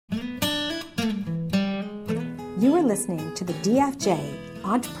You are listening to the DFJ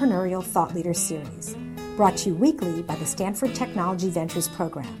Entrepreneurial Thought Leader Series, brought to you weekly by the Stanford Technology Ventures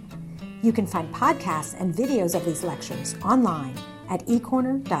Program. You can find podcasts and videos of these lectures online at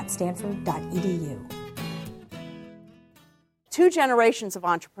ecorner.stanford.edu. Two generations of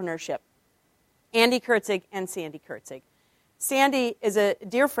entrepreneurship, Andy Kurtzig and Sandy Kurtzig. Sandy is a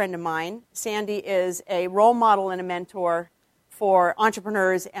dear friend of mine. Sandy is a role model and a mentor for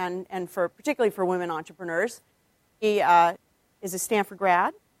entrepreneurs and particularly for women entrepreneurs. She is a Stanford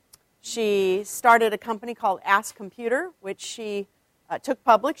grad. She started a company called Ask Computer, which she took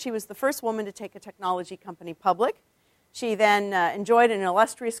public. She was the first woman to take a technology company public. She then enjoyed an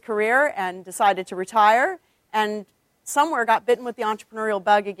illustrious career and decided to retire, and somewhere got bitten with the entrepreneurial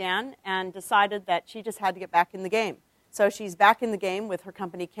bug again and decided that she just had to get back in the game. So she's back in the game with her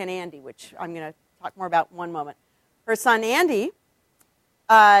company, Ken Andy, which I'm going to talk more about in one moment. Her son, Andy,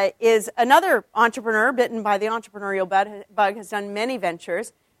 is another entrepreneur bitten by the entrepreneurial bug, has done many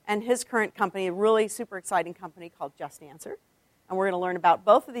ventures, and his current company, a really super exciting company called Just Answer. And we're going to learn about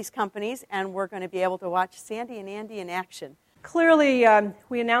both of these companies, and we're going to be able to watch Sandy and Andy in action. Clearly,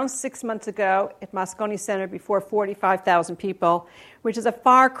 we announced 6 months ago at Moscone Center before 45,000 people, which is a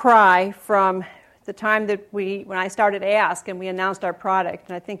far cry from the time that when I started Ask and we announced our product.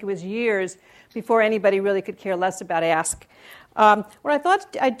 And I think it was years before anybody really could care less about Ask. What I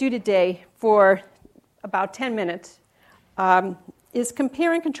thought I'd do today for about 10 minutes is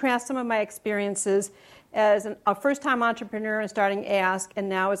compare and contrast some of my experiences as a first-time entrepreneur in starting Ask, and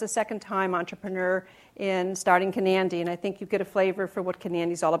now as a second-time entrepreneur in starting Ken Andy, and I think you get a flavor for what Ken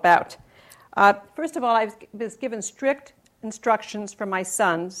Andy's all about. First of all, I was given strict instructions from my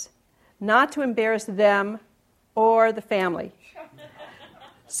sons not to embarrass them or the family.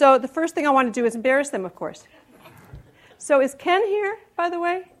 So the first thing I want to do is embarrass them, of course. So is Ken here, by the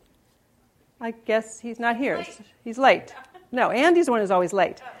way? I guess he's not here. He's late. No, Andy's the one who's always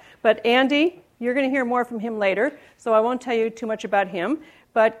late. But Andy, you're going to hear more from him later, so I won't tell you too much about him.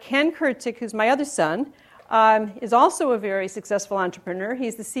 But Ken Kurtzig, who's my other son, is also a very successful entrepreneur.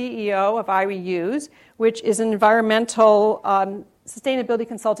 He's the CEO of iReuse, which is an environmental sustainability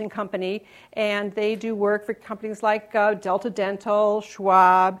consulting company, and they do work for companies like Delta Dental,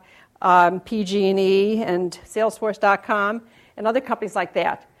 Schwab, PG&E, and Salesforce.com, and other companies like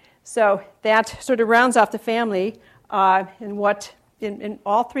that. So that sort of rounds off the family in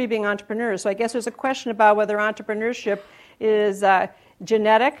all three being entrepreneurs. So I guess there's a question about whether entrepreneurship is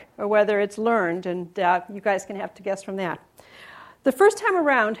genetic or whether it's learned, and you guys can have to guess from that. The first time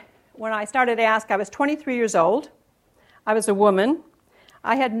around, when I started Ask, I was 23 years old. I was a woman.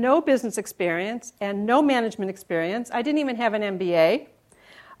 I had no business experience and no management experience. I didn't even have an MBA.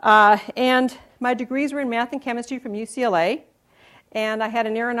 And my degrees were in math and chemistry from UCLA, and I had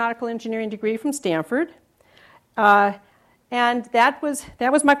an aeronautical engineering degree from Stanford. And that was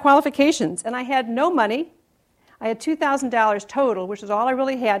my qualifications. And I had no money. I had $2,000 total, which is all I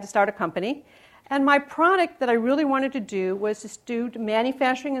really had to start a company. And my product that I really wanted to do was to do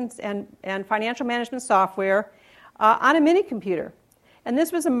manufacturing and financial management software on a mini computer. And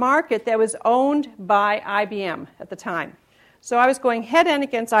this was a market that was owned by IBM at the time. So I was going head-on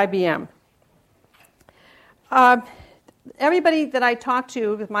against IBM. Everybody that I talked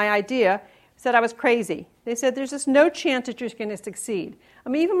to with my idea said I was crazy. They said, there's just no chance that you're going to succeed. I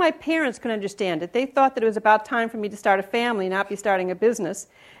mean, even my parents couldn't understand it. They thought that it was about time for me to start a family, not be starting a business.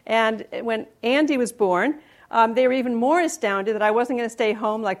 And when Andy was born, they were even more astounded that I wasn't going to stay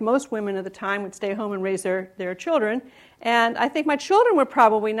home like most women at the time would stay home and raise their children. And I think my children were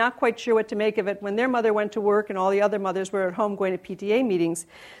probably not quite sure what to make of it when their mother went to work and all the other mothers were at home going to PTA meetings.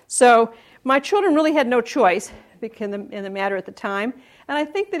 So my children really had no choice in the matter at the time. And I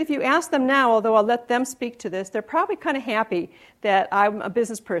think that if you ask them now, although I'll let them speak to this, they're probably kind of happy that I'm a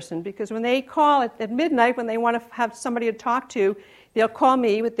business person, because when they call at midnight, when they want to have somebody to talk to, they'll call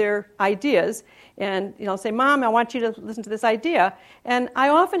me with their ideas and say, Mom, I want you to listen to this idea. And I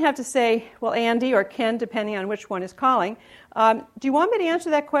often have to say, well, Andy or Ken, depending on which one is calling, do you want me to answer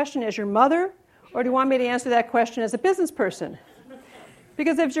that question as your mother, or do you want me to answer that question as a business person?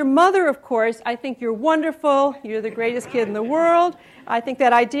 Because if your mother, of course, I think you're wonderful, you're the greatest kid in the world, I think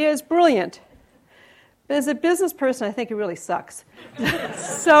that idea is brilliant. But as a business person, I think it really sucks.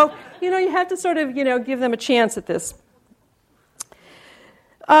 So, you have to sort of, give them a chance at this.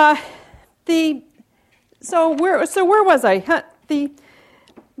 So where was I?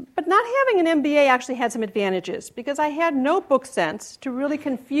 But not having an MBA actually had some advantages, because I had no book sense to really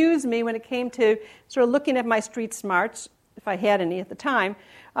confuse me when it came to sort of looking at my street smarts, if I had any at the time.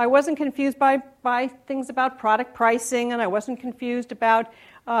 I wasn't confused by things about product pricing, and I wasn't confused about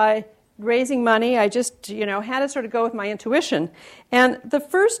raising money. I just, had to sort of go with my intuition. And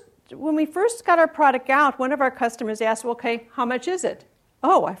when we first got our product out, one of our customers asked, well, okay, how much is it?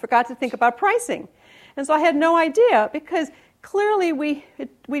 Oh, I forgot to think about pricing. And so I had no idea, because clearly we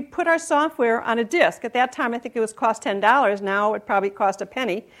put our software on a disk. At that time, I think it was cost $10. Now it would probably cost a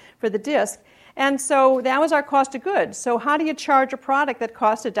penny for the disk. And so that was our cost of goods. So how do you charge a product that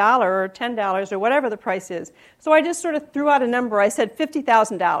costs $1 or $10 or whatever the price is? So I just sort of threw out a number. I said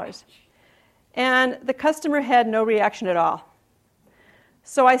 $50,000. And the customer had no reaction at all.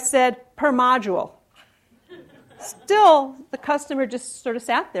 So I said, per module. Still, the customer just sort of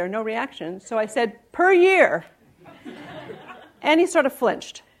sat there, no reaction. So I said, per year. And he sort of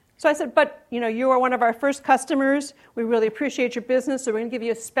flinched. So I said, but, you are one of our first customers. We really appreciate your business, so we're going to give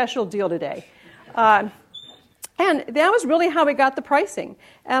you a special deal today. And that was really how we got the pricing.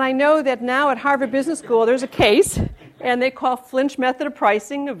 And I know that now at Harvard Business School, there's a case, and they call flinch method of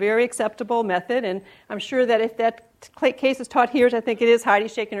pricing a very acceptable method. And I'm sure that if that case is taught here, as I think it is,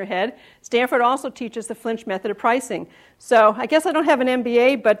 Heidi's shaking her head, Stanford also teaches the flinch method of pricing. So I guess I don't have an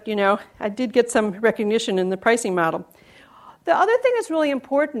MBA, but, I did get some recognition in the pricing model. The other thing that's really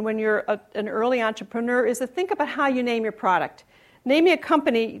important when you're an early entrepreneur is to think about how you name your product. Naming a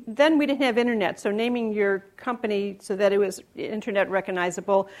company, then we didn't have internet, so naming your company so that it was internet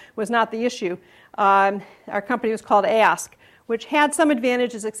recognizable was not the issue. Our company was called Ask, which had some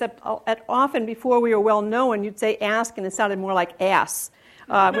advantages, except often before we were well known, you'd say Ask and it sounded more like ass,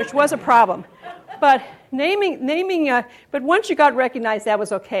 which was a problem. But but once you got recognized, that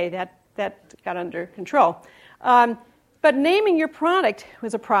was okay. That got under control. But naming your product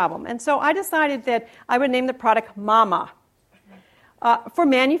was a problem. And so I decided that I would name the product Mama for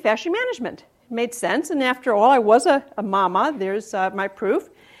manufacturing management. It made sense. And after all, I was a mama. There's my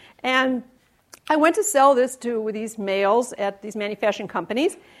proof. And I went to sell this to these males at these manufacturing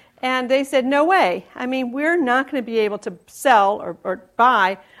companies. And they said, no way. I mean, we're not going to be able to sell or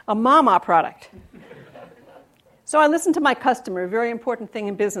buy a Mama product. So I listened to my customer, a very important thing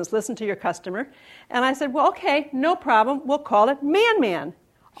in business, listen to your customer. And I said, well, okay, no problem. We'll call it Man-Man,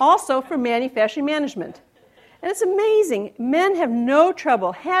 also for manufacturing management. And it's amazing. Men had no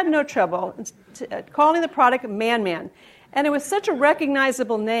trouble calling the product Man-Man. And it was such a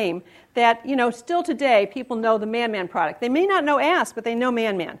recognizable name that, still today, people know the Man-Man product. They may not know Ask, but they know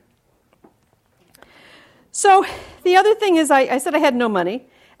Man-Man. So the other thing is I said I had no money.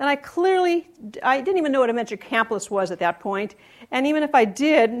 And I didn't even know what a venture capitalist was at that point. And even if I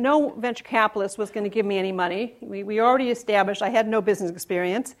did, no venture capitalist was going to give me any money. We already established I had no business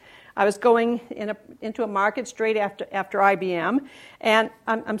experience. I was going into a market straight after IBM. And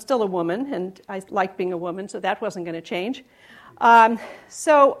I'm still a woman, and I like being a woman, so that wasn't going to change.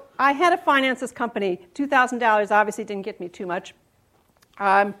 So I had to finance this company. $2,000 obviously didn't get me too much.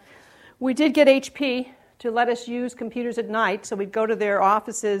 We did get HP to let us use computers at night. So we'd go to their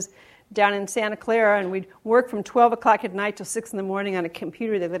offices down in Santa Clara, and we'd work from 12 o'clock at night till 6 in the morning on a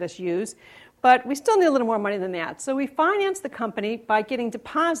computer they let us use. But we still need a little more money than that. So we financed the company by getting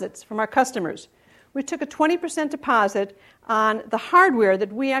deposits from our customers. We took a 20% deposit on the hardware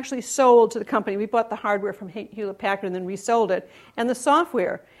that we actually sold to the company. We bought the hardware from Hewlett-Packard and then resold it, and the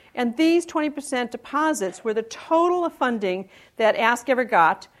software. And these 20% deposits were the total of funding that Ask ever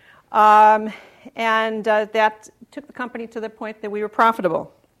got. And that took the company to the point that we were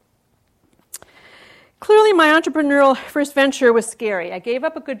profitable. Clearly, my entrepreneurial first venture was scary. I gave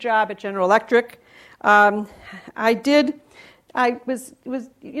up a good job at General Electric. There was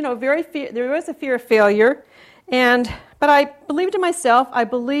a fear of failure, but I believed in myself. I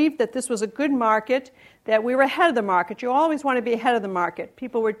believed that this was a good market, that we were ahead of the market. You always want to be ahead of the market.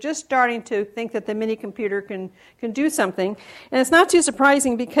 People were just starting to think that the mini computer can do something. And it's not too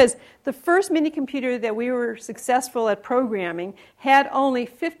surprising because the first mini computer that we were successful at programming had only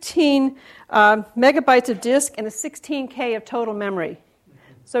 15 megabytes of disk and a 16K of total memory.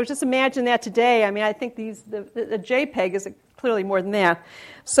 So just imagine that today. I mean, I think the JPEG is clearly more than that.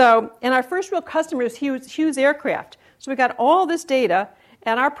 So, and our first real customer is Hughes Aircraft. So we got all this data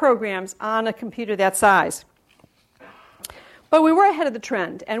and our programs on a computer that size. But we were ahead of the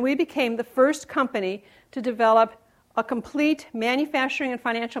trend, and we became the first company to develop a complete manufacturing and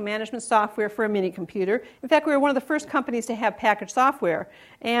financial management software for a mini computer. In fact, we were one of the first companies to have packaged software.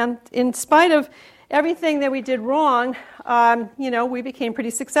 And in spite of everything that we did wrong, we became pretty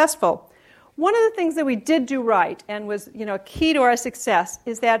successful. One of the things that we did do right and was key to our success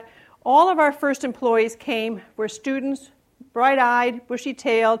is that all of our first employees were students, bright-eyed,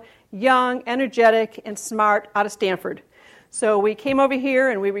 bushy-tailed, young, energetic, and smart out of Stanford. So we came over here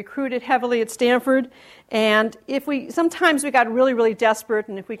and we recruited heavily at Stanford. And sometimes we got really, really desperate.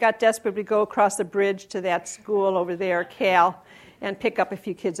 And if we got desperate, we'd go across the bridge to that school over there, Cal, and pick up a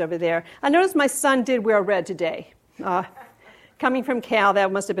few kids over there. I noticed my son did wear red today. Coming from Cal, that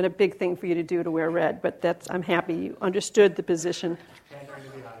must have been a big thing for you to do, to wear red. But I'm happy you understood the position.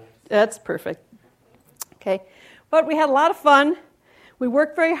 That's perfect. Okay. But we had a lot of fun. We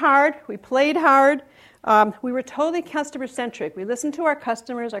worked very hard. We played hard. We were totally customer-centric. We listened to our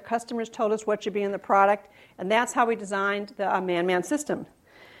customers. Our customers told us what should be in the product, and that's how we designed the Man-Man system.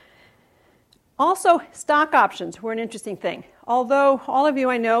 Also, stock options were an interesting thing. Although all of you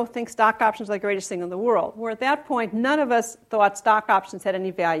I know think stock options are the greatest thing in the world, where at that point none of us thought stock options had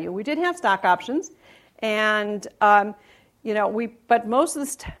any value. We did have stock options, and but most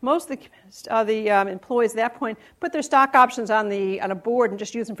of the employees at that point put their stock options on a board and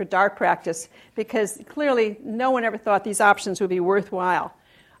just use them for dart practice, because clearly no one ever thought these options would be worthwhile.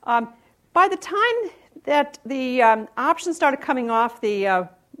 By the time that the options started coming off the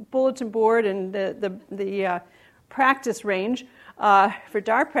bulletin board and the practice range for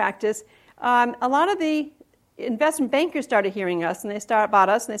dart practice, a lot of the investment bankers started hearing us, and they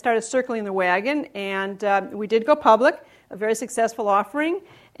started circling the wagon, and we did go public. A very successful offering,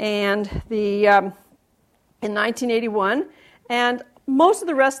 and in 1981, and most of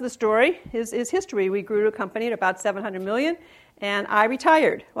the rest of the story is history. We grew a company at about $700 million, and I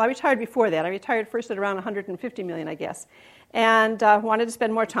retired. Well, I retired before that. I retired first at around $150 million, I guess, and wanted to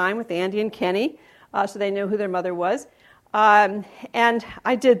spend more time with Andy and Kenny, so they knew who their mother was, and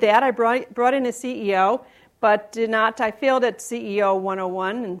I did that. I brought in a CEO, but I failed at CEO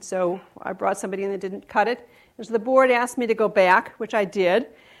 101, and so I brought somebody in that didn't cut it. So the board asked me to go back, which I did,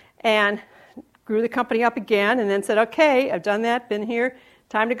 and grew the company up again, and then said, okay, I've done that, been here,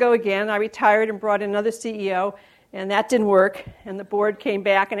 time to go again. I retired and brought in another CEO, and that didn't work. And the board came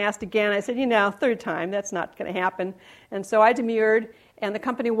back and asked again. I said, third time, that's not going to happen. And so I demurred, and the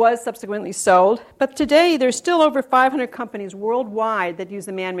company was subsequently sold. But today, there's still over 500 companies worldwide that use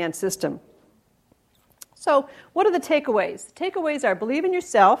the Man-Man system. So what are the takeaways? The takeaways are: believe in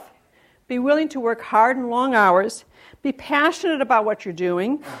yourself, be willing to work hard and long hours, be passionate about what you're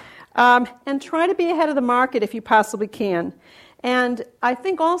doing, and try to be ahead of the market if you possibly can. And I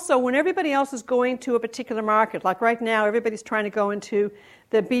think also when everybody else is going to a particular market, like right now everybody's trying to go into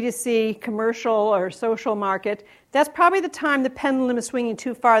the B2C commercial or social market, that's probably the time the pendulum is swinging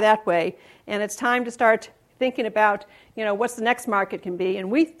too far that way, and it's time to start thinking about, what's the next market can be.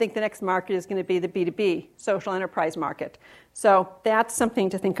 And we think the next market is going to be the B2B, social enterprise market. So that's something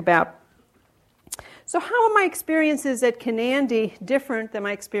to think about. So how are my experiences at Kenandy different than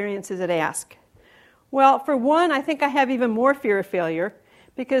my experiences at Ask? Well, for one, I think I have even more fear of failure,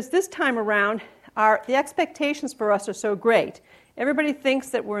 because this time around, the expectations for us are so great. Everybody thinks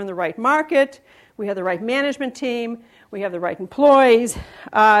that we're in the right market, we have the right management team, we have the right employees,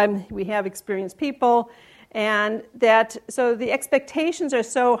 we have experienced people, and so the expectations are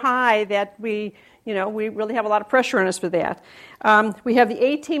so high that we really have a lot of pressure on us for that. We have the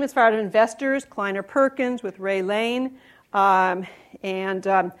A team as far as investors, Kleiner Perkins with Ray Lane, and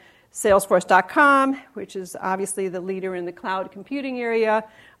Salesforce.com, which is obviously the leader in the cloud computing area,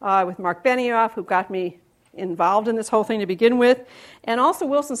 with Mark Benioff, who got me involved in this whole thing to begin with, and also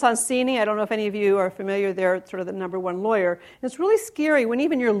Wilson Sonsini. I don't know if any of you are familiar. They're sort of the number one lawyer. And it's really scary when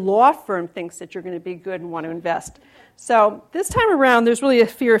even your law firm thinks that you're going to be good and want to invest. So this time around, there's really a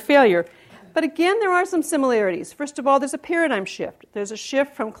fear of failure. But again, there are some similarities. First of all, there's a paradigm shift. There's a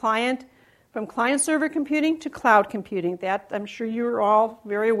shift from client-server computing to cloud computing. That I'm sure you're all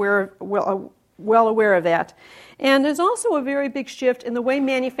very well aware of that. And there's also a very big shift in the way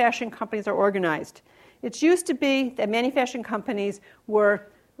manufacturing companies are organized. It used to be that manufacturing companies were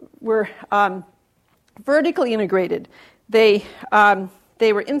vertically integrated. They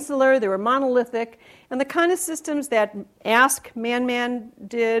were insular, they were monolithic, and the kind of systems that Ask Man-Man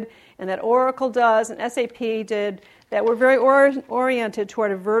did, and that Oracle does, and SAP did, that were very oriented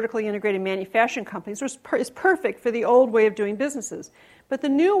toward a vertically integrated manufacturing companies is perfect for the old way of doing businesses. But the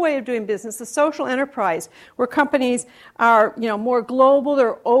new way of doing business, the social enterprise, where companies are more global,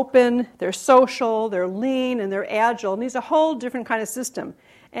 they're open, they're social, they're lean, and they're agile, and these are a whole different kind of system.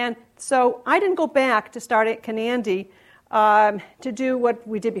 And so I didn't go back to start at Kenandy to do what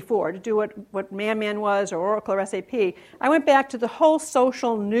we did before, to do what Man-Man was, or Oracle, or SAP. I went back to the whole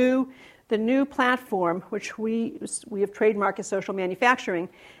social the new platform, which we have trademarked as social manufacturing.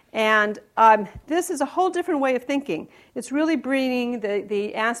 And this is a whole different way of thinking. It's really bringing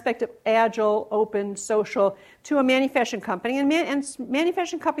the aspect of agile, open, social to a manufacturing company. And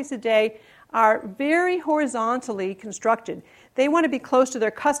manufacturing companies today are very horizontally constructed. They want to be close to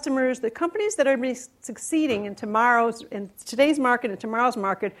their customers. The companies that are really succeeding in today's market and tomorrow's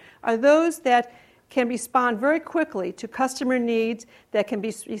market are those that can respond very quickly to customer needs, that can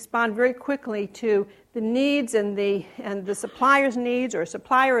respond very quickly to the needs and the supplier's needs or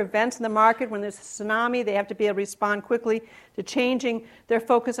supplier events in the market. When there's a tsunami, they have to be able to respond quickly to changing their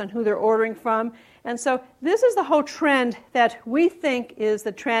focus on who they're ordering from. And so this is the whole trend that we think is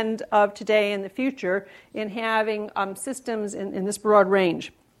the trend of today and the future in having systems in this broad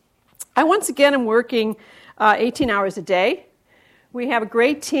range. I once again am working 18 hours a day. We have a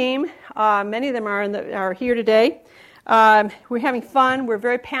great team. Many of them are here today. We're having fun. We're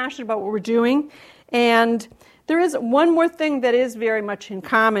very passionate about what we're doing. And there is one more thing that is very much in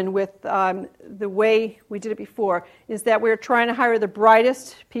common with the way we did it before, is that we're trying to hire the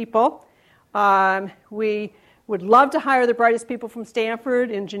brightest people. We would love to hire the brightest people from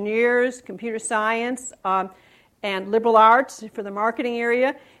Stanford, engineers, computer science, and liberal arts for the marketing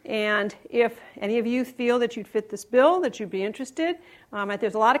area. And if any of you feel that you'd fit this bill, that you'd be interested,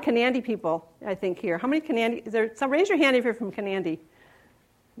 there's a lot of Canandy people, I think, here. How many Canandy? Is there some? Raise your hand if you're from Canandy.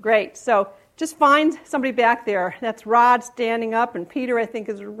 Great. So just find somebody back there. That's Rod standing up, and Peter, I think,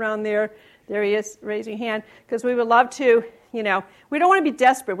 is around there. There he is. Raise your hand, because we would love to, we don't want to be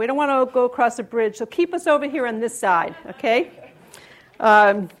desperate. We don't want to go across the bridge. So keep us over here on this side, okay?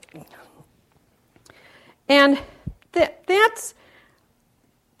 And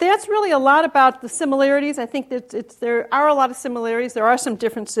that's really a lot about the similarities. I think that there are a lot of similarities. There are some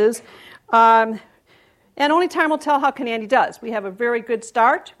differences. And only time will tell how Canandy does. We have a very good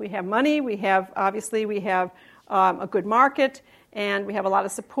start. We have money. We have a good market. And we have a lot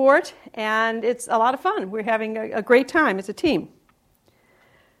of support. And it's a lot of fun. We're having a great time as a team.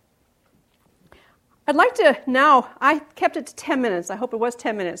 I'd like to now, I kept it to 10 minutes. I hope it was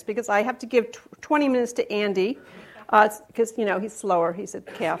 10 minutes, because I have to give 20 minutes to Andy, because, he's slower. He's at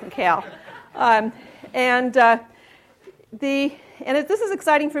Cal and Cal. This is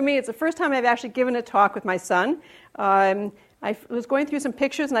exciting for me. It's the first time I've actually given a talk with my son. I was going through some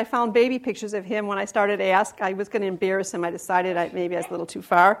pictures, and I found baby pictures of him when I started to ask. I was going to embarrass him. I decided maybe I was a little too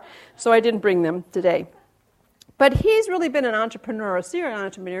far, so I didn't bring them today. But he's really been an entrepreneur, a serial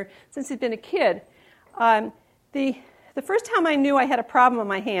entrepreneur, since he's been a kid. The first time I knew I had a problem on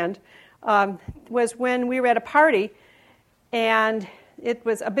my hand was when we were at a party, and it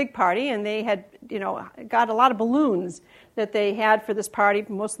was a big party, and they had, got a lot of balloons that they had for this party.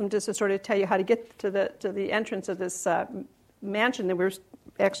 Most of them just to sort of tell you how to get to the entrance of this mansion that we were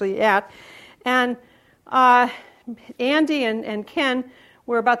actually at. And Andy and Ken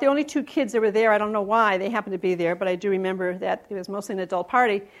were about the only two kids that were there. I don't know why they happened to be there, but I do remember that it was mostly an adult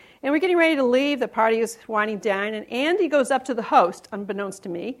party. And we're getting ready to leave. The party is winding down, and Andy goes up to the host, unbeknownst to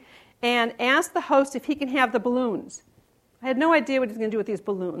me, and asks the host if he can have the balloons. I had no idea what he was going to do with these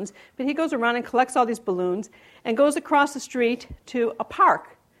balloons, but he goes around and collects all these balloons and goes across the street to a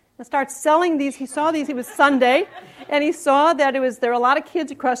park and starts selling these. He saw these. It was Sunday, and he saw that there were a lot of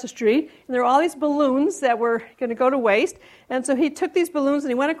kids across the street, and there were all these balloons that were going to go to waste. And so he took these balloons and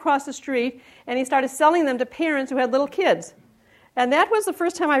he went across the street, and he started selling them to parents who had little kids. And that was the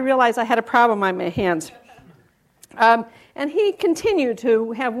first time I realized I had a problem on my hands. And he continued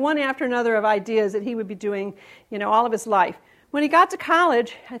to have one after another of ideas that he would be doing, all of his life. When he got to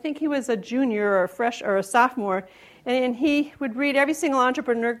college, I think he was a junior or a sophomore, and he would read every single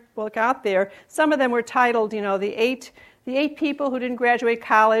entrepreneur book out there. Some of them were titled, the eight people who didn't graduate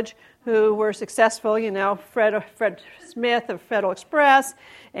college who were successful, Fred Smith of Federal Express,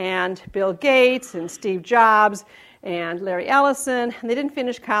 and Bill Gates, and Steve Jobs, and Larry Ellison, and they didn't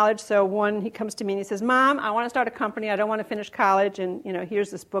finish college. So he comes to me and he says, "Mom, I want to start a company. I don't want to finish college, and here's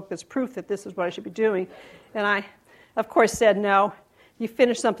this book that's proof that this is what I should be doing." And I, of course, said, "No, you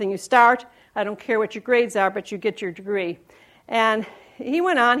finish something, you start. I don't care what your grades are, but you get your degree." And he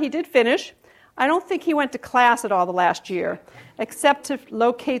went on. He did finish. I don't think he went to class at all the last year, except to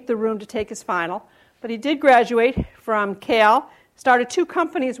locate the room to take his final. But he did graduate from Cal, started 2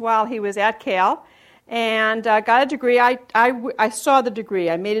 companies while he was at Cal, and got a degree. I saw the degree.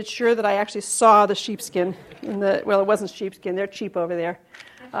 I made it sure that I actually saw the sheepskin. It wasn't sheepskin. They're cheap over there.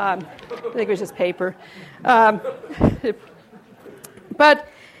 I think it was just paper. But,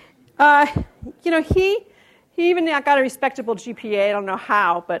 he even got a respectable GPA. I don't know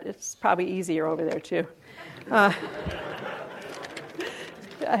how, but it's probably easier over there, too.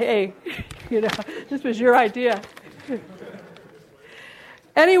 Hey, this was your idea.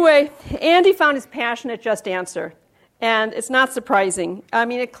 Anyway, Andy found his passion at Just Answer, and it's not surprising. I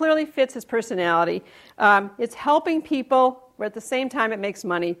mean, it clearly fits his personality. It's helping people, but at the same time it makes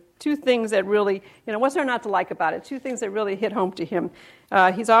money two things that really, what's there not to like about it? Two things that really hit home to him.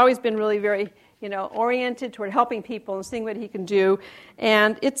 He's always been really very, oriented toward helping people and seeing what he can do.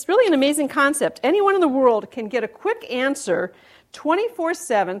 And it's really an amazing concept. Anyone in the world can get a quick answer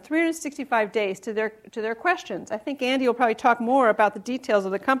 24/7, 365 days to their questions. I think Andy will probably talk more about the details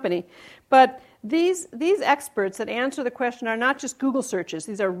of the company. But these experts that answer the question are not just Google searches.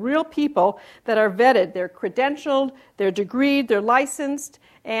 These are real people that are vetted. They're credentialed, they're degreed, they're licensed,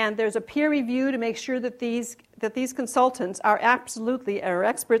 and there's a peer review to make sure that these consultants our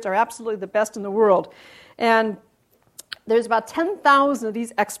experts are absolutely the best in the world. And there's about 10,000 of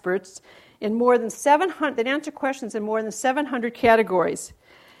these experts in more than 700, that answer questions in more than 700 categories.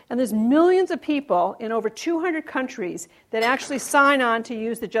 And there's millions of people in over 200 countries that actually sign on to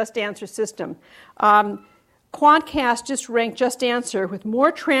use the Just Answer system. Quantcast just ranked Just Answer with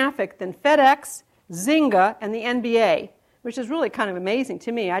more traffic than FedEx, Zynga, and the NBA, which is really kind of amazing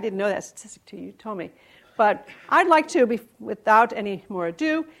to me. I didn't know that statistic till you told me. But I'd like to, without any more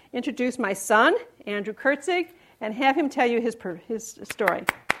ado, introduce my son, Andrew Kurtzig, and have him tell you his story.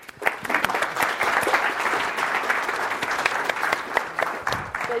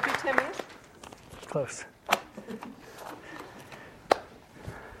 Did I do 10 minutes? Close.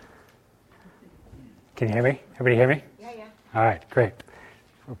 Can you hear me? Everybody hear me? Yeah. All right, great.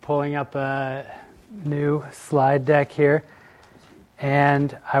 We're pulling up a new slide deck here,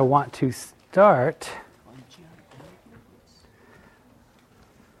 and I want to start.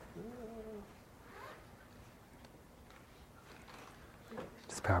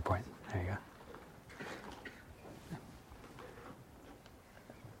 Just PowerPoint. There you go.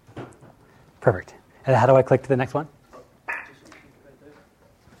 Perfect. And how do I click to the next one?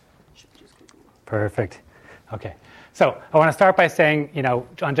 Perfect. Okay. So I want to start by saying,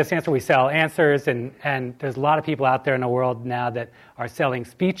 on Just Answer we sell answers, and there's a lot of people out there in the world now that are selling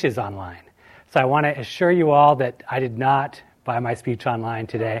speeches online. So I want to assure you all that I did not buy my speech online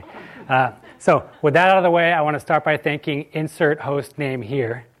today. So with that out of the way, I want to start by thanking insert host name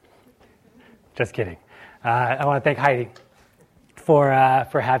here. Just kidding. I want to thank Heidi for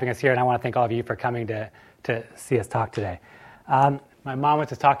having us here, and I want to thank all of you for coming to see us talk today. My mom was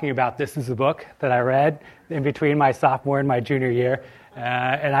just talking about This Is a Book that I read in between my sophomore and my junior year,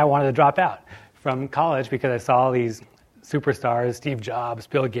 and I wanted to drop out from college because I saw all these superstars, Steve Jobs,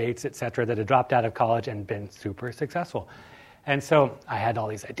 Bill Gates, etc., that had dropped out of college and been super successful. And so I had all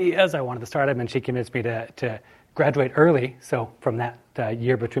these ideas. I wanted to start them, and she convinced me to graduate early. So from that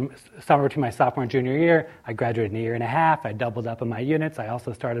summer between my sophomore and junior year, I graduated in a year and a half. I doubled up on my units. I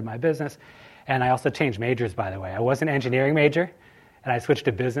also started my business. And I also changed majors, by the way. I was an engineering major, and I switched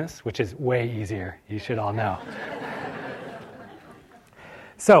to business, which is way easier. You should all know.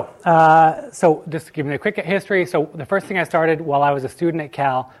 So just giving a quick history. So the first thing I started while I was a student at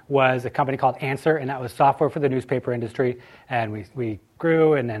Cal was a company called Answer, and that was software for the newspaper industry. And we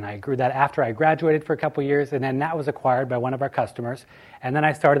grew, and then I grew that after I graduated for a couple years, and then that was acquired by one of our customers. And then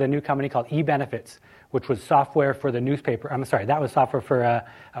I started a new company called eBenefits, which was software for the newspaper. That was software for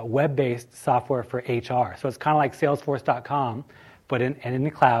a web-based software for HR. So it's kind of like Salesforce.com, but in the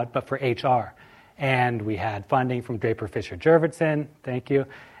cloud, but for HR. And we had funding from Draper Fisher Jurvetson, thank you,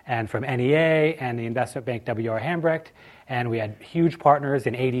 and from NEA and the investment bank W.R. Hambrecht. And we had huge partners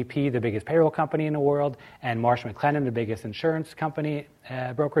in ADP, the biggest payroll company in the world, and Marsh McLennan, the biggest insurance company,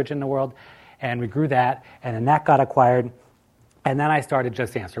 brokerage in the world. And we grew that, and then that got acquired. And then I started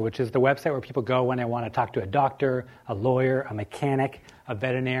Just Answer, which is the website where people go when they want to talk to a doctor, a lawyer, a mechanic, a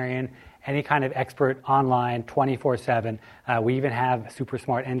veterinarian, any kind of expert online 24/7. We even have super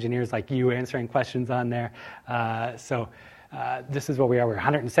smart engineers like you answering questions on there. So this is what we are. We're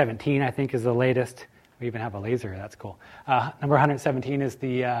 117, I think, is the latest. We even have a laser. That's cool. Number 117 is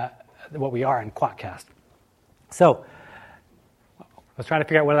what we are in Quantcast. So I was trying to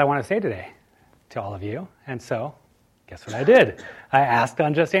figure out what I want to say today to all of you. And so guess what I did? I asked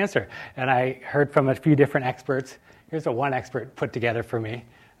on Just Answer. And I heard from a few different experts. Here's what one expert put together for me.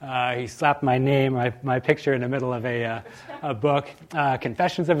 He slapped my name, my picture in the middle of a book,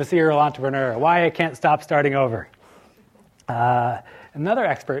 Confessions of a Serial Entrepreneur, Why I Can't Stop Starting Over. Another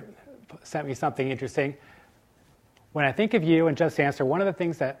expert sent me something interesting. When I think of you and Just Answer, one of the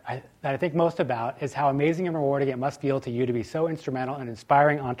things that I think most about is how amazing and rewarding it must feel to you to be so instrumental in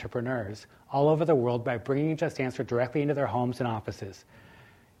inspiring entrepreneurs all over the world by bringing Just Answer directly into their homes and offices.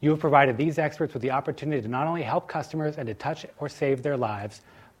 You have provided these experts with the opportunity to not only help customers and to touch or save their lives,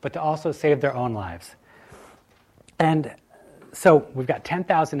 but to also save their own lives. And so we've got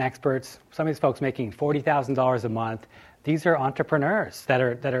 10,000 experts, some of these folks making $40,000 a month. These are entrepreneurs that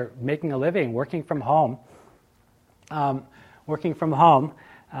are making a living, working from home.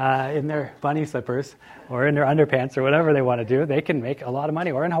 in their bunny slippers or in their underpants or whatever they want to do, they can make a lot of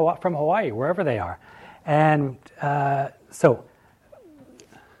money, or from Hawaii, wherever they are. And so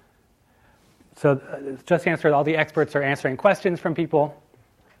Just Answer, all the experts are answering questions from people,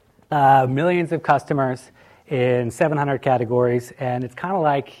 millions of customers in 700 categories, and it's kind of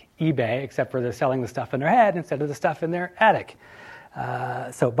like eBay, except for they're selling the stuff in their head instead of the stuff in their attic.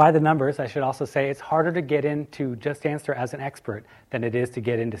 So by the numbers, I should also say it's harder to get into Just Answer as an expert than it is to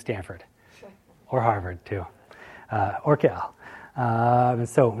get into Stanford. Sure. Or Harvard, too, or Cal. And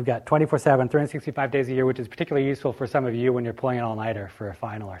so we've got 24/7, 365 days a year, which is particularly useful for some of you when you're pulling an all-nighter for a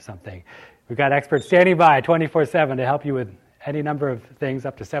final or something. We've got experts standing by 24/7 to help you with any number of things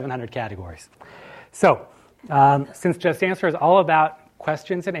up to 700 categories. So since Just Answer is all about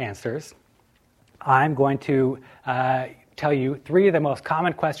questions and answers, I'm going to tell you 3 of the most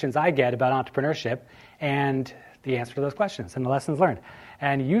common questions I get about entrepreneurship and the answer to those questions and the lessons learned.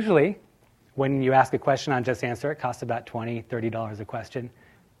 And usually, when you ask a question on Just Answer, it costs about $20, $30 a question.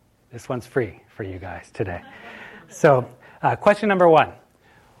 This one's free for you guys today. So question number 1,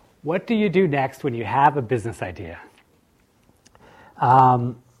 what do you do next when you have a business idea?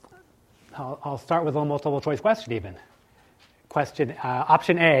 I'll start with a multiple choice question even.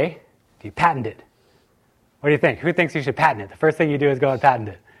 Option A, do you patent it? What do you think? Who thinks you should patent it? The first thing you do is go and patent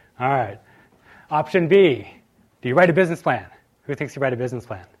it. All right. Option B, do you write a business plan? Who thinks you write a business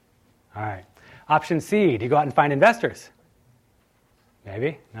plan? All right. Option C, do you go out and find investors?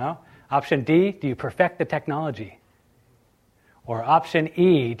 Maybe? No? Option D, do you perfect the technology? Or option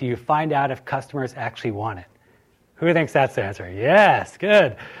E, do you find out if customers actually want it? Who thinks that's the answer? Yes,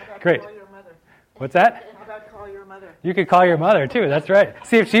 good. Great. Call your mother. What's that? How about call your mother? You could call your mother, too. That's right.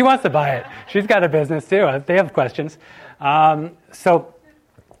 See if she wants to buy it. She's got a business, too. They have questions. So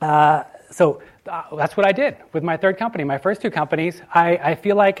that's what I did with my third company. My first 2 companies, I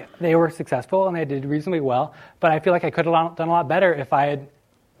feel like they were successful and they did reasonably well, but I feel like I could have done a lot better if I had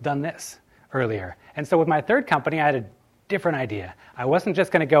done this earlier. And so with my third company, I had a different idea. I wasn't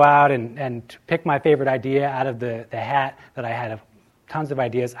just going to go out and pick my favorite idea out of the hat that I had of tons of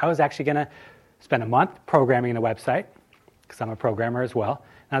ideas. I was actually going to spend a month programming the website, because I'm a programmer as well.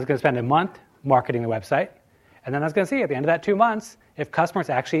 And I was going to spend a month marketing the website. And then I was going to see at the end of that 2 months if customers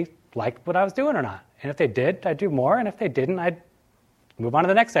actually liked what I was doing or not. And if they did, I'd do more. And if they didn't, I'd move on to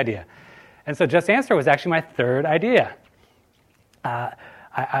the next idea. And so Just Answer was actually my third idea.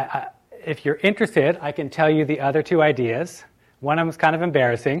 If you're interested, I can tell you the other 2 ideas. One of them is kind of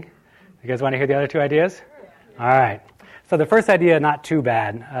embarrassing. You guys want to hear the other 2 ideas? All right. So the first idea, not too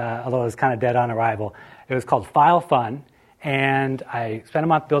bad, although it was kind of dead on arrival. It was called File Fun, and I spent a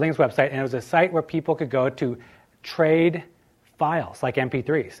month building this website, and it was a site where people could go to trade files, like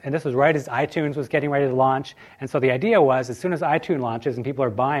MP3s. And this was right as iTunes was getting ready to launch. And so the idea was, as soon as iTunes launches and people are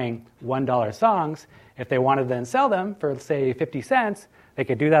buying $1 songs, if they wanted to then sell them for, say, 50 cents, they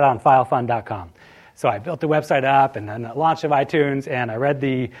could do that on filefun.com. So I built the website up, and then the launch of iTunes, and I read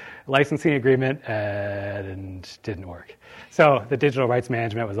the licensing agreement, and it didn't work. So the digital rights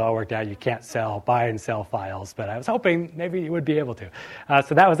management was all worked out. You can't buy and sell files, but I was hoping maybe you would be able to.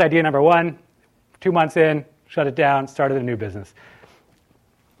 So that was idea number 1. 2 months in, shut it down, started a new business.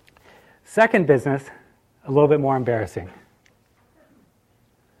 Second business, a little bit more embarrassing.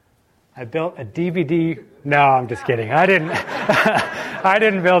 I built a DVD. No, I'm just kidding. I didn't. I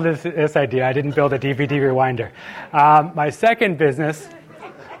didn't build this idea. I didn't build a DVD rewinder. My second business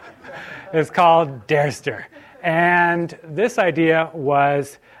is called Darester, and this idea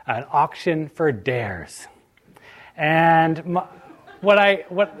was an auction for dares. And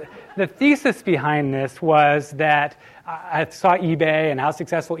the thesis behind this was that I saw eBay and how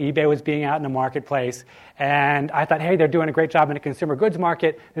successful eBay was being out in the marketplace, and I thought, hey, they're doing a great job in the consumer goods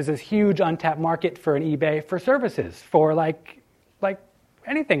market. There's this huge untapped market for an eBay for services, for like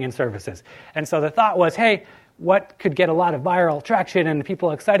anything in services. And so the thought was, hey, what could get a lot of viral traction and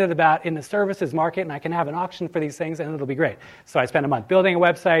people excited about in the services market, and I can have an auction for these things, and it'll be great. So I spent a month building a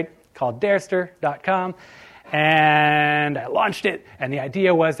website called Darester.com, and I launched it, and the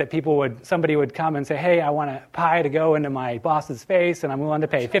idea was that somebody would come and say, hey, I want a pie to go into my boss's face, and I'm willing to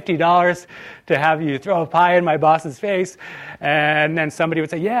pay $50 to have you throw a pie in my boss's face. And then somebody would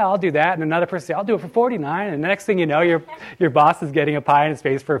say, yeah, I'll do that. And another person would say, I'll do it for $49. And the next thing you know, your boss is getting a pie in his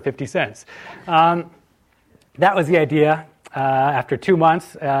face for 50 cents. That was the idea. After 2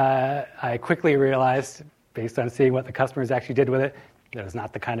 months, I quickly realized, based on seeing what the customers actually did with it, that was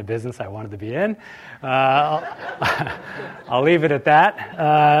not the kind of business I wanted to be in. I'll leave it at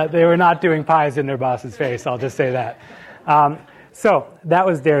that. They were not doing pies in their boss's face, I'll just say that. So that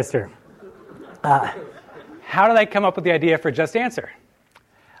was Darester. How did I come up with the idea for Just Answer?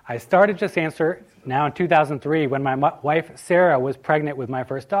 I started Just Answer now in 2003 when my wife, Sarah, was pregnant with my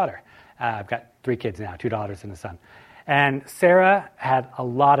first daughter. I've got 3 kids now, 2 daughters and a son. And Sarah had a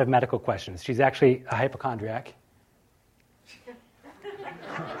lot of medical questions. She's actually a hypochondriac.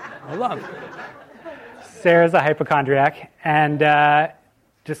 I love Sarah's a hypochondriac. And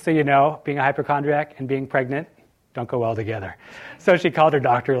just so you know, being a hypochondriac and being pregnant don't go well together. So she called her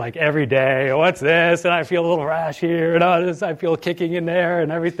doctor like every day, what's this? And I feel a little rash here, and I feel kicking in there,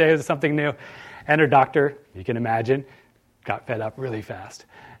 and every day is something new. And her doctor, you can imagine, got fed up really fast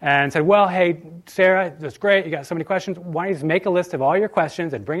and said, well, hey, Sarah, that's great. You got so many questions. Why don't you just make a list of all your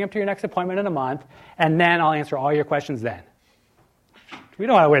questions and bring them to your next appointment in a month, and then I'll answer all your questions then. We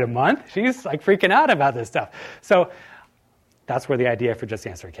don't want to wait a month. She's like freaking out about this stuff. So that's where the idea for Just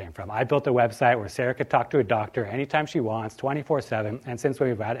Answer came from. I built a website where Sarah could talk to a doctor anytime she wants, 24/7. And since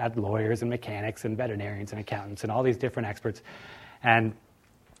we've had lawyers and mechanics and veterinarians and accountants and all these different experts, and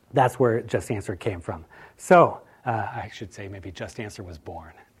that's where Just Answer came from. So I should say maybe Just Answer was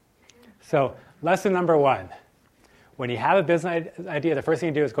born. So lesson number 1, when you have a business idea, the first thing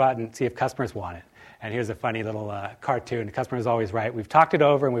you do is go out and see if customers want it. And here's a funny little cartoon. The customer is always right. We've talked it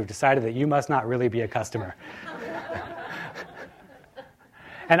over and we've decided that you must not really be a customer.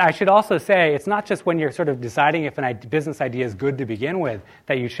 And I should also say, it's not just when you're sort of deciding if a business idea is good to begin with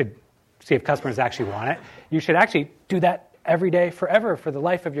that you should see if customers actually want it. You should actually do that every day, forever, for the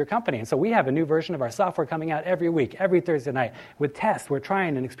life of your company. And so we have a new version of our software coming out every week, every Thursday night, with tests. We're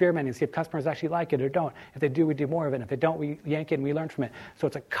trying and experimenting to see if customers actually like it or don't. If they do, we do more of it. And if they don't, we yank it and we learn from it. So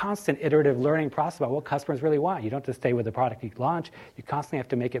it's a constant iterative learning process about what customers really want. You don't just stay with the product you launch. You constantly have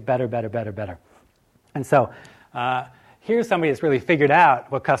to make it better, better, better, better. And so here's somebody that's really figured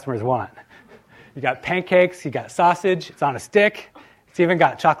out what customers want. You got pancakes, you got sausage, it's on a stick, it's even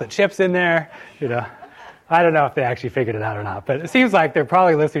got chocolate chips in there. I don't know if they actually figured it out or not, but it seems like they're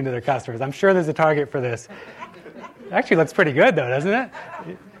probably listening to their customers. I'm sure there's a target for this. It actually looks pretty good, though, doesn't it?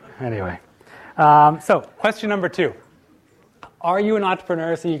 Anyway, so question number 2. Are you an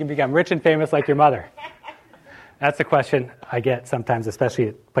entrepreneur so you can become rich and famous like your mother? That's a question I get sometimes, especially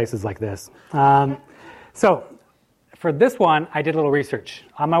at places like this. So for this one, I did a little research.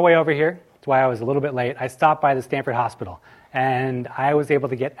 On my way over here, that's why I was a little bit late, I stopped by the Stanford Hospital, and I was able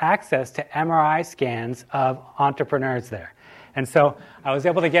to get access to MRI scans of entrepreneurs there. And so I was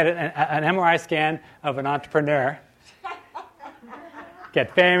able to get an MRI scan of an entrepreneur,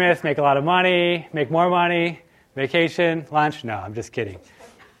 get famous, make a lot of money, make more money, vacation, lunch. No, I'm just kidding.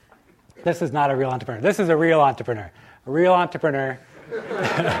 This is not a real entrepreneur. This is a real entrepreneur. A real entrepreneur.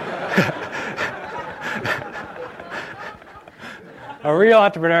 A real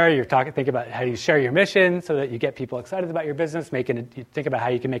entrepreneur, you're think about how you share your mission so that you get people excited about your business, you think about how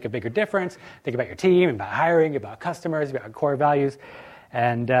you can make a bigger difference, think about your team, about hiring, about customers, about core values.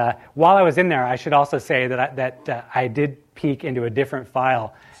 And while I was in there, I should also say that I did peek into a different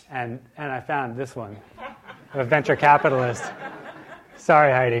file, and I found this one, of a venture capitalist.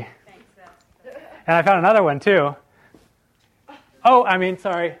 Sorry, Heidi. And I found another one, too.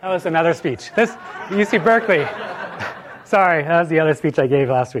 Sorry, that was another speech. This, UC Berkeley. Sorry, that was the other speech I gave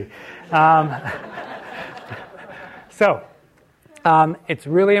last week. It's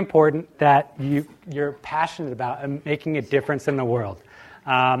really important that you're passionate about making a difference in the world.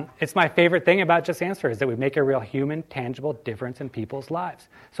 It's my favorite thing about Just Answer is that we make a real human, tangible difference in people's lives.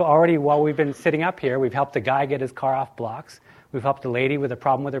 So already while we've been sitting up here, we've helped a guy get his car off blocks. We've helped a lady with a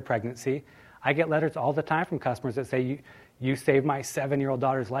problem with her pregnancy. I get letters all the time from customers that say, you saved my 7-year-old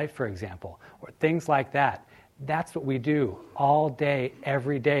daughter's life, for example, or things like that. That's what we do all day,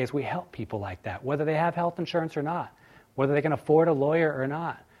 every day, is we help people like that, whether they have health insurance or not, whether they can afford a lawyer or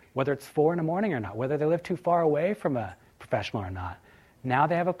not, whether it's 4 a.m. or not, whether they live too far away from a professional or not. Now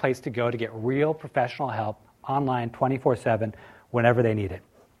they have a place to go to get real professional help online 24/7 whenever they need it.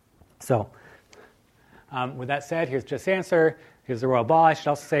 So with that said, here's Just Answer. Here's the Royal Ball. I should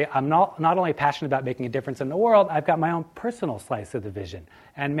also say I'm not only passionate about making a difference in the world, I've got my own personal slice of the vision.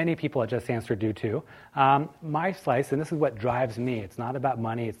 And many people at Just Answer do too. My slice, and this is what drives me, it's not about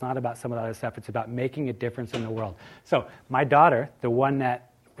money, it's not about some of the other stuff, it's about making a difference in the world. So my daughter, the one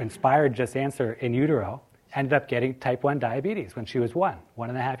that inspired Just Answer in utero, ended up getting type 1 diabetes when she was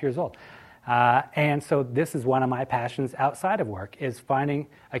 1.5 years old. And so this is one of my passions outside of work, is finding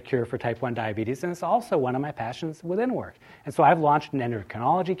a cure for type 1 diabetes, and it's also one of my passions within work. And so I've launched an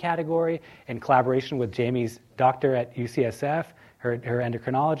endocrinology category in collaboration with Jamie's doctor at UCSF, her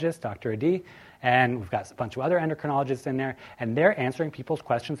endocrinologist, Dr. Adi, and we've got a bunch of other endocrinologists in there, and they're answering people's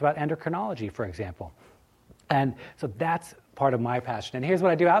questions about endocrinology, for example. And so that's part of my passion. And here's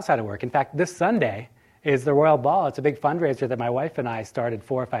what I do outside of work. In fact, this Sunday is the Royal Ball. It's a big fundraiser that my wife and I started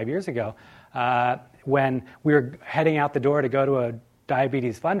 4 or 5 years ago when we were heading out the door to go to a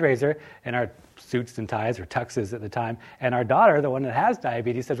diabetes fundraiser in our suits and ties, or tuxes at the time, and our daughter, the one that has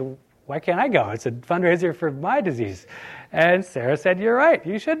diabetes, said, well, why can't I go? It's a fundraiser for my disease. And Sarah said, you're right,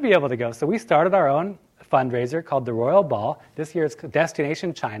 you should be able to go. So we started our own fundraiser called the Royal Ball. This year it's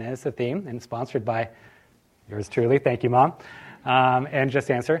Destination China is the theme, and sponsored by yours truly. Thank you, Mom. And Just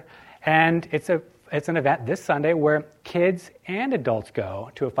Answer. And it's an event this Sunday where kids and adults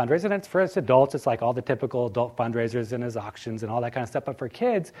go to a fundraiser. And it's for us adults, it's like all the typical adult fundraisers and there's auctions and all that kind of stuff. But for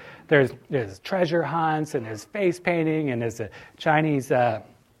kids, there's treasure hunts and there's face painting and there's a Chinese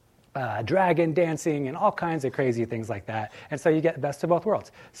dragon dancing and all kinds of crazy things like that. And so you get the best of both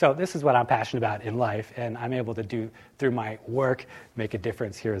worlds. So this is what I'm passionate about in life, and I'm able to do, through my work, make a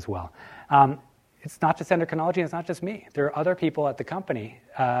difference here as well. It's not just endocrinology, and it's not just me. There are other people at the company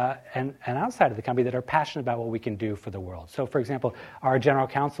and outside of the company that are passionate about what we can do for the world. So, for example, our general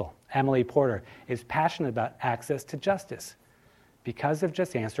counsel, Emily Porter, is passionate about access to justice. Because of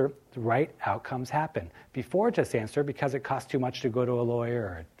Just Answer, the right outcomes happen. Before Just Answer, because it costs too much to go to a lawyer,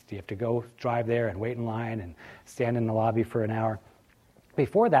 or you have to go drive there and wait in line and stand in the lobby for an hour.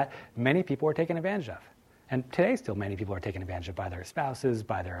 Before that, many people were taken advantage of. And today, still many people are taken advantage of by their spouses,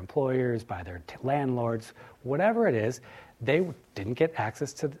 by their employers, by their landlords, whatever it is. They didn't get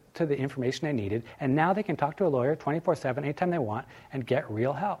access to the information they needed, and now they can talk to a lawyer 24/7 anytime they want and get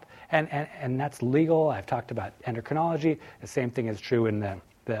real help. And that's legal. I've talked about endocrinology. The same thing is true in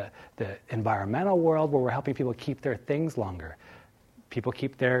the environmental world, where we're helping people keep their things longer. People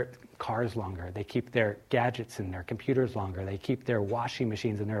keep their cars longer. They keep their gadgets and their computers longer. They keep their washing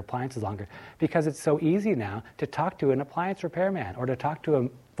machines and their appliances longer, because it's so easy now to talk to an appliance repairman, or to talk to a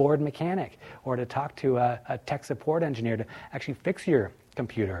Ford mechanic, or to talk to a tech support engineer to actually fix your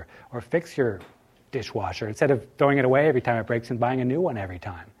computer or fix your dishwasher, instead of throwing it away every time it breaks and buying a new one every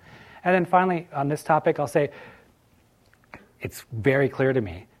time. And then finally, on this topic, I'll say it's very clear to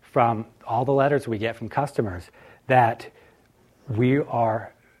me from all the letters we get from customers that we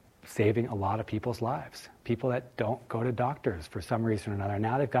are saving a lot of people's lives. People that don't go to doctors for some reason or another.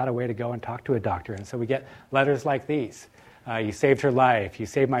 Now they've got a way to go and talk to a doctor. And so we get letters like these. You saved her life. You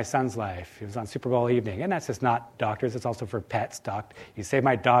saved my son's life. He was on Super Bowl evening. And that's just not doctors. It's also for pets. You saved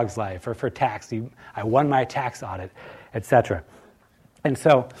my dog's life. Or for tax. I won my tax audit, etc. And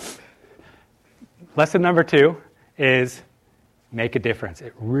so lesson number 2 is make a difference.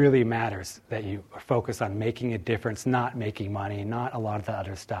 It really matters that you focus on making a difference, not making money, not a lot of the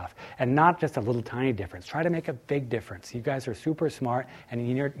other stuff, and not just a little tiny difference. Try to make a big difference. You guys are super smart, and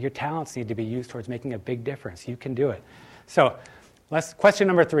your talents need to be used towards making a big difference. You can do it. So, question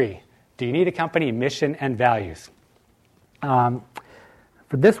number 3. Do you need a company mission and values? For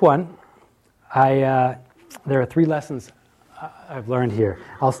this one, there are 3 lessons I've learned here.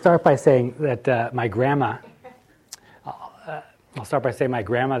 I'll start by saying that my grandmother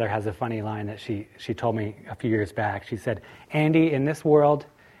has a funny line that she told me a few years back. She said, Andy, in this world,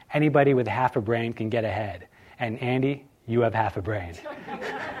 anybody with half a brain can get ahead. And Andy, you have half a brain.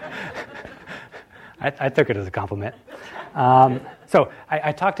 I took it as a compliment. So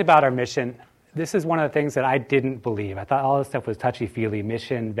I talked about our mission. This is one of the things that I didn't believe. I thought all this stuff was touchy-feely,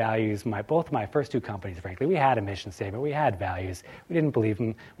 mission, values. Both my first 2 companies, frankly, we had a mission statement. We had values. We didn't believe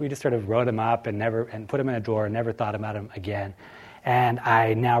them. We just sort of wrote them up and put them in a drawer and never thought about them again. And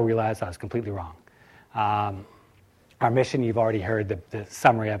I now realize I was completely wrong. Our mission, you've already heard the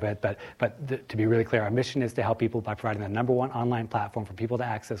summary of it, but to be really clear, our mission is to help people by providing the #1 online platform for people to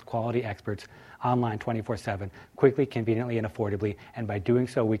access quality experts online 24/7, quickly, conveniently, and affordably, and by doing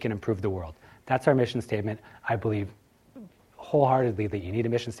so, we can improve the world. That's our mission statement. I believe wholeheartedly that you need a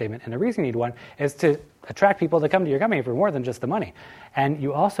mission statement, and the reason you need one is to attract people to come to your company for more than just the money. And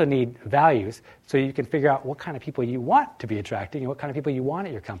you also need values, so you can figure out what kind of people you want to be attracting and what kind of people you want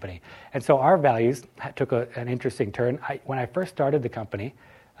at your company. And so our values took an interesting turn. When I first started the company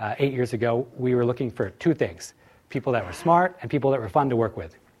 8 years ago, we were looking for 2 things: people that were smart and people that were fun to work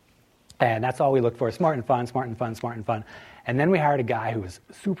with. And that's all we looked for: smart and fun, smart and fun, smart and fun. And then we hired a guy who was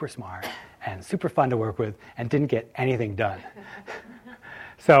super smart and super fun to work with and didn't get anything done.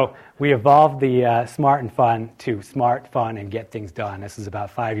 So we evolved the smart and fun to smart, fun, and get things done. This is about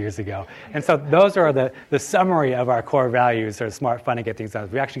 5 years ago. And so those are the summary of our core values: are smart, fun, and get things done.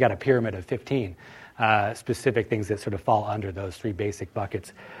 We actually got a pyramid of 15 specific things that sort of fall under those 3 basic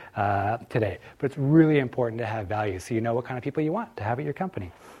buckets today. But it's really important to have values so you know what kind of people you want to have at your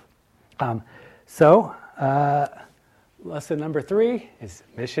company. Lesson number 3 is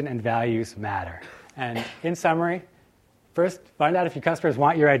mission and values matter. And in summary, first, find out if your customers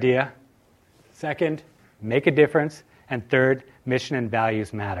want your idea. Second, make a difference. And third, mission and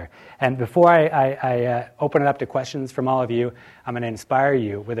values matter. And before I open it up to questions from all of you, I'm going to inspire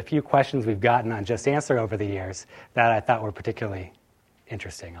you with a few questions we've gotten on Just Answer over the years that I thought were particularly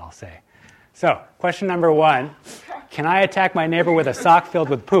interesting, I'll say. So, question number 1, can I attack my neighbor with a sock filled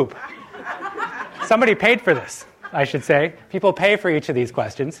with poop? Somebody paid for this, I should say. People pay for each of these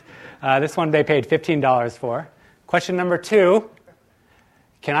questions. This one they paid $15 for. Question number 2,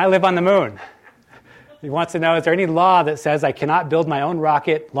 can I live on the moon? He wants to know, is there any law that says I cannot build my own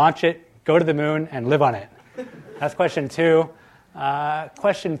rocket, launch it, go to the moon, and live on it? That's question 2.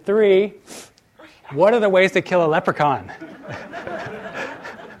 Question 3, what are the ways to kill a leprechaun?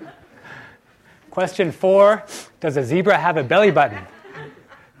 Question 4, does a zebra have a belly button?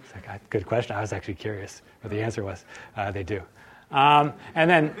 It's like, good question. I was actually curious what the answer was. They do. And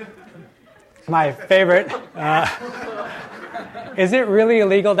then my favorite, is it really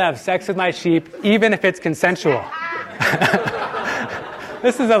illegal to have sex with my sheep, even if it's consensual?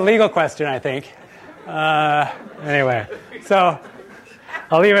 This is a legal question, I think. Anyway, so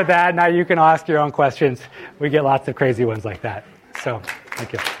I'll leave it at that. Now you can ask your own questions. We get lots of crazy ones like that. So,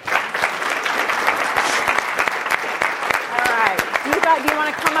 thank you. All right. Do you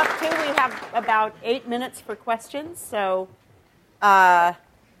want to come up too? We have about 8 minutes for questions. So, I'm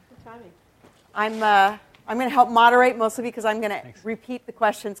going to help moderate, mostly because I'm going to repeat the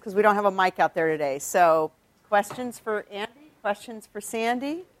questions because we don't have a mic out there today. So, questions for Andy? Questions for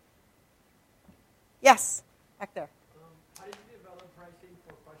Sandy? Yes, back there. How did you develop pricing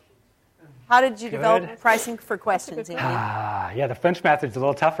for questions? How did you develop pricing for questions, Andy? Yeah, the French method's a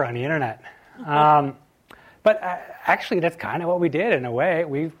little tougher on the internet. But actually, that's kind of what we did in a way.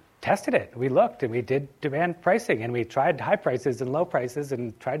 We tested it. We looked, and we did demand pricing, and we tried high prices and low prices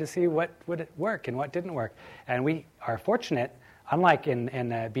and tried to see what would work and what didn't work. And we are fortunate, unlike in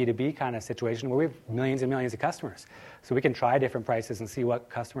a B2B kind of situation where we have millions and millions of customers. So we can try different prices and see what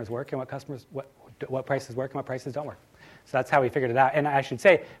customers work and what prices work and what prices don't work. So that's how we figured it out. And I should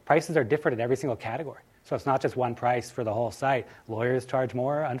say, prices are different in every single category. So it's not just one price for the whole site. Lawyers charge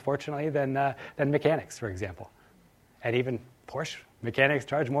more, unfortunately, than mechanics, for example. And even Porsche mechanics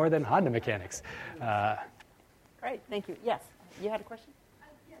charge more than Honda mechanics. Great, thank you. Yes, you had a question?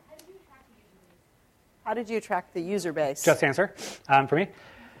 Yeah, how did you attract the user base? Just Answer for me.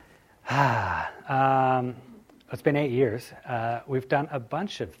 It's been 8 years. We've done a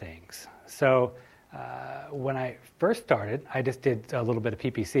bunch of things. So when I first started, I just did a little bit of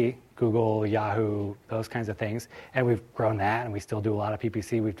PPC, Google, Yahoo, those kinds of things. And we've grown that, and we still do a lot of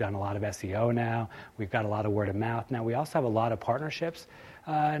PPC. We've done a lot of SEO now. We've got a lot of word of mouth now. We also have a lot of partnerships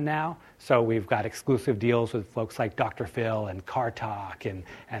now. So we've got exclusive deals with folks like Dr. Phil and Car Talk and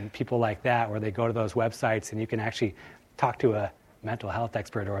people like that, where they go to those websites and you can actually talk to a mental health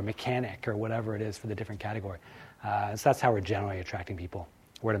expert or a mechanic or whatever it is for the different category. So that's how we're generally attracting people,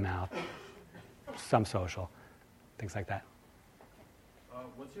 word of mouth, some social, things like that.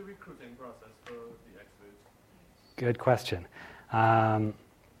 What's your recruiting process for the experts? Good question.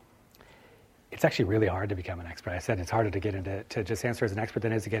 It's actually really hard to become an expert. I said it's harder to get into to Just Answer as an expert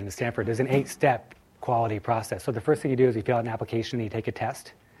than it is to get into Stanford. There's an 8-step quality process. So the first thing you do is you fill out an application and you take a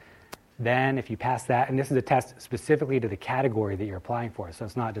test. Then if you pass that, and this is a test specifically to the category that you're applying for, so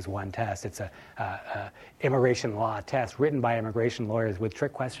it's not just one test. It's a immigration law test written by immigration lawyers with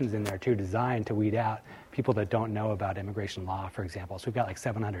trick questions in there too, designed to weed out people that don't know about immigration law, for example. So we've got like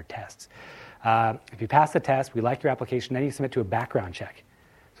 700 tests. If you pass the test, we like your application, then you submit to a background check.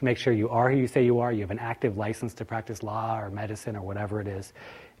 So make sure you are who you say you are, you have an active license to practice law or medicine or whatever it is.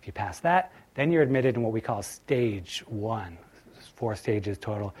 If you pass that, then you're admitted in what we call stage 1. 4 stages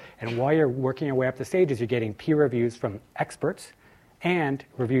total. And while you're working your way up the stages, you're getting peer reviews from experts and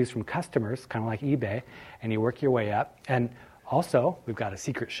reviews from customers, kind of like eBay, and you work your way up. And also, we've got a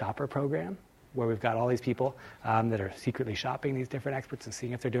secret shopper program where we've got all these people that are secretly shopping these different experts and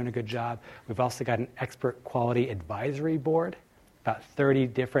seeing if they're doing a good job. We've also got an expert quality advisory board, about 30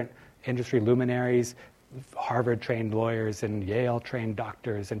 different industry luminaries, Harvard-trained lawyers and Yale-trained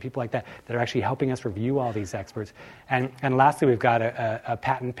doctors and people like that that are actually helping us review all these experts. And lastly, we've got a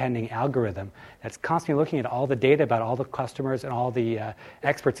patent-pending algorithm that's constantly looking at all the data about all the customers and all the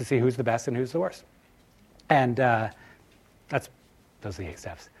experts to see who's the best and who's the worst. And those are the 8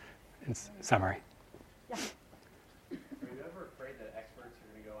 steps in summary. Yeah. Are you ever afraid that experts are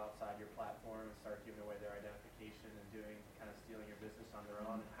going to go outside your platform and start giving away their identification and kind of stealing your business on their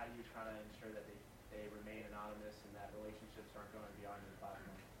own? And how do you try to ensure that they remain anonymous and that relationships aren't going beyond your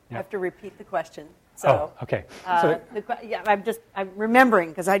platform? I have to repeat the question. So, okay. I'm remembering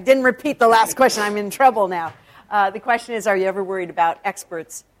because I didn't repeat the last question. I'm in trouble now. The question is, are you ever worried about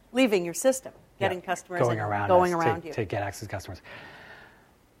experts leaving your system? getting customers going and around going us around you. to get access to customers.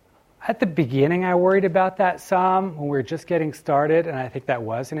 At the beginning, I worried about that some when we were just getting started, and I think that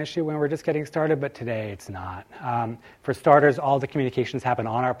was an issue when we were just getting started, but today it's not. For starters, all the communications happen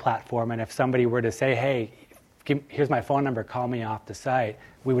on our platform, and if somebody were to say, hey, here's my phone number, call me off the site,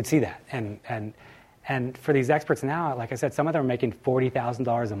 we would see that. And for these experts now, like I said, some of them are making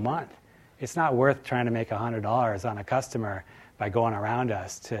 $40,000 a month. It's not worth trying to make $100 on a customer by going around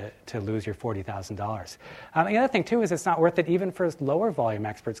us to lose your $40,000. The other thing, too, is it's not worth it even for lower volume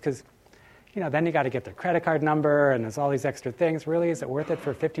experts because, then you got to get their credit card number and there's all these extra things. Really, is it worth it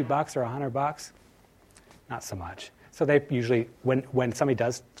for $50 or $100? Not so much. So they usually, when somebody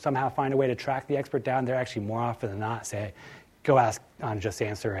does somehow find a way to track the expert down, they're actually more often than not say, go ask on Just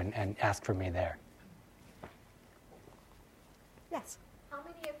Answer and ask for me there. Yes. How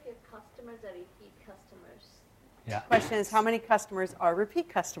many of your customers are repeat customers? Yeah. Question is, how many customers are repeat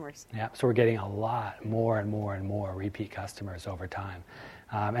customers? Yeah, so we're getting a lot more and more and more repeat customers over time.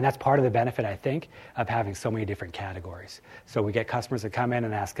 And that's part of the benefit, I think, of having so many different categories. So we get customers that come in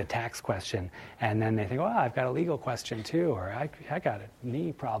and ask a tax question, and then they think, I've got a legal question too, or I got a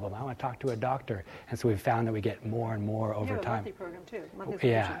knee problem. I want to talk to a doctor. And so we've found that we get more and more over You have a time. monthly program too. Monthly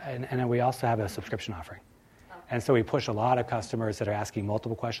Yeah, subscription. and then we also have a subscription offering. And so we push a lot of customers that are asking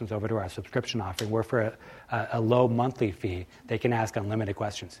multiple questions over to our subscription offering, where for a low monthly fee, they can ask unlimited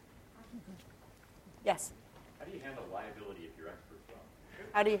questions. Yes. How do you handle liability if your expert's wrong?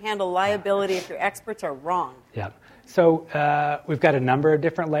 How do you handle liability if your experts are wrong? Yeah. So we've got a number of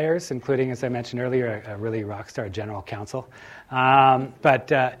different layers, including, as I mentioned earlier, a really rock star general counsel. But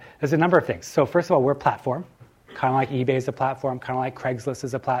there's a number of things. So first of all, we're a platform, kind of like eBay is a platform, kind of like Craigslist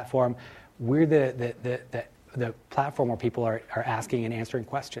is a platform. We're the platform where people are asking and answering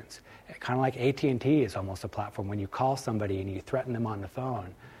questions. Kind of like AT&T is almost a platform. When you call somebody and you threaten them on the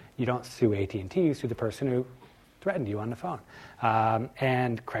phone, you don't sue AT&T, you sue the person who threatened you on the phone.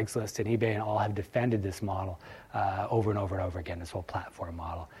 And Craigslist and eBay and all have defended this model over and over and over again, this whole platform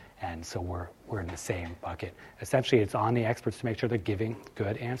model. And so we're in the same bucket. Essentially, it's on the experts to make sure they're giving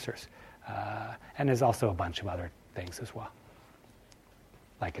good answers. And there's also a bunch of other things as well,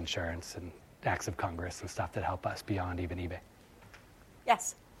 like insurance and acts of Congress and stuff that help us beyond even eBay.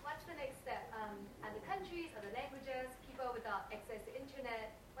 Yes. What's the next step? Other countries, other languages, people without access to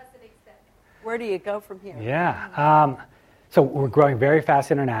internet, what's the next step? Where do you go from here? Yeah. So we're growing very fast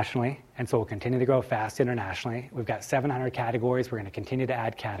internationally, and so we'll continue to grow fast internationally. We've got 700 categories. We're going to continue to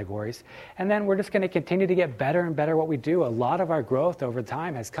add categories. And then we're just going to continue to get better and better at what we do. A lot of our growth over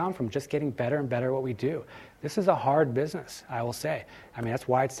time has come from just getting better and better at what we do. This is a hard business, I will say. I mean, that's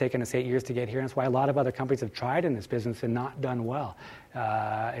why it's taken us 8 years to get here, and that's why a lot of other companies have tried in this business and not done well.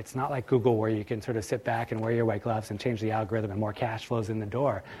 It's not like Google where you can sort of sit back and wear your white gloves and change the algorithm and more cash flows in the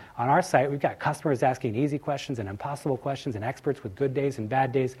door. On our site, we've got customers asking easy questions and impossible questions and experts with good days and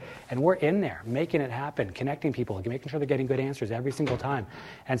bad days, and we're in there making it happen, connecting people, making sure they're getting good answers every single time.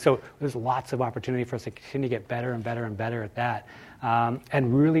 And so there's lots of opportunity for us to continue to get better and better and better at that,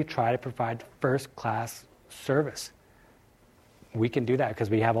 and really try to provide first-class service. We can do that because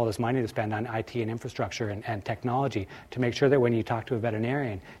we have all this money to spend on IT and infrastructure and technology to make sure that when you talk to a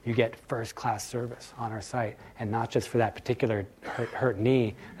veterinarian, you get first-class service on our site, and not just for that particular hurt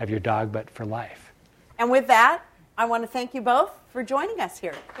knee of your dog, but for life. And with that, I want to thank you both for joining us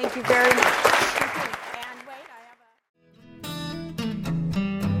here. Thank you very much. And wait,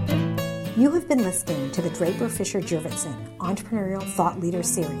 You have been listening to the Draper Fisher Jurvetson Entrepreneurial Thought Leader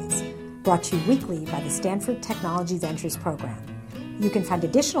Series, brought to you weekly by the Stanford Technology Ventures Program. You can find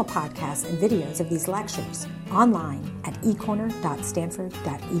additional podcasts and videos of these lectures online at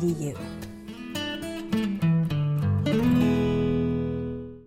ecorner.stanford.edu.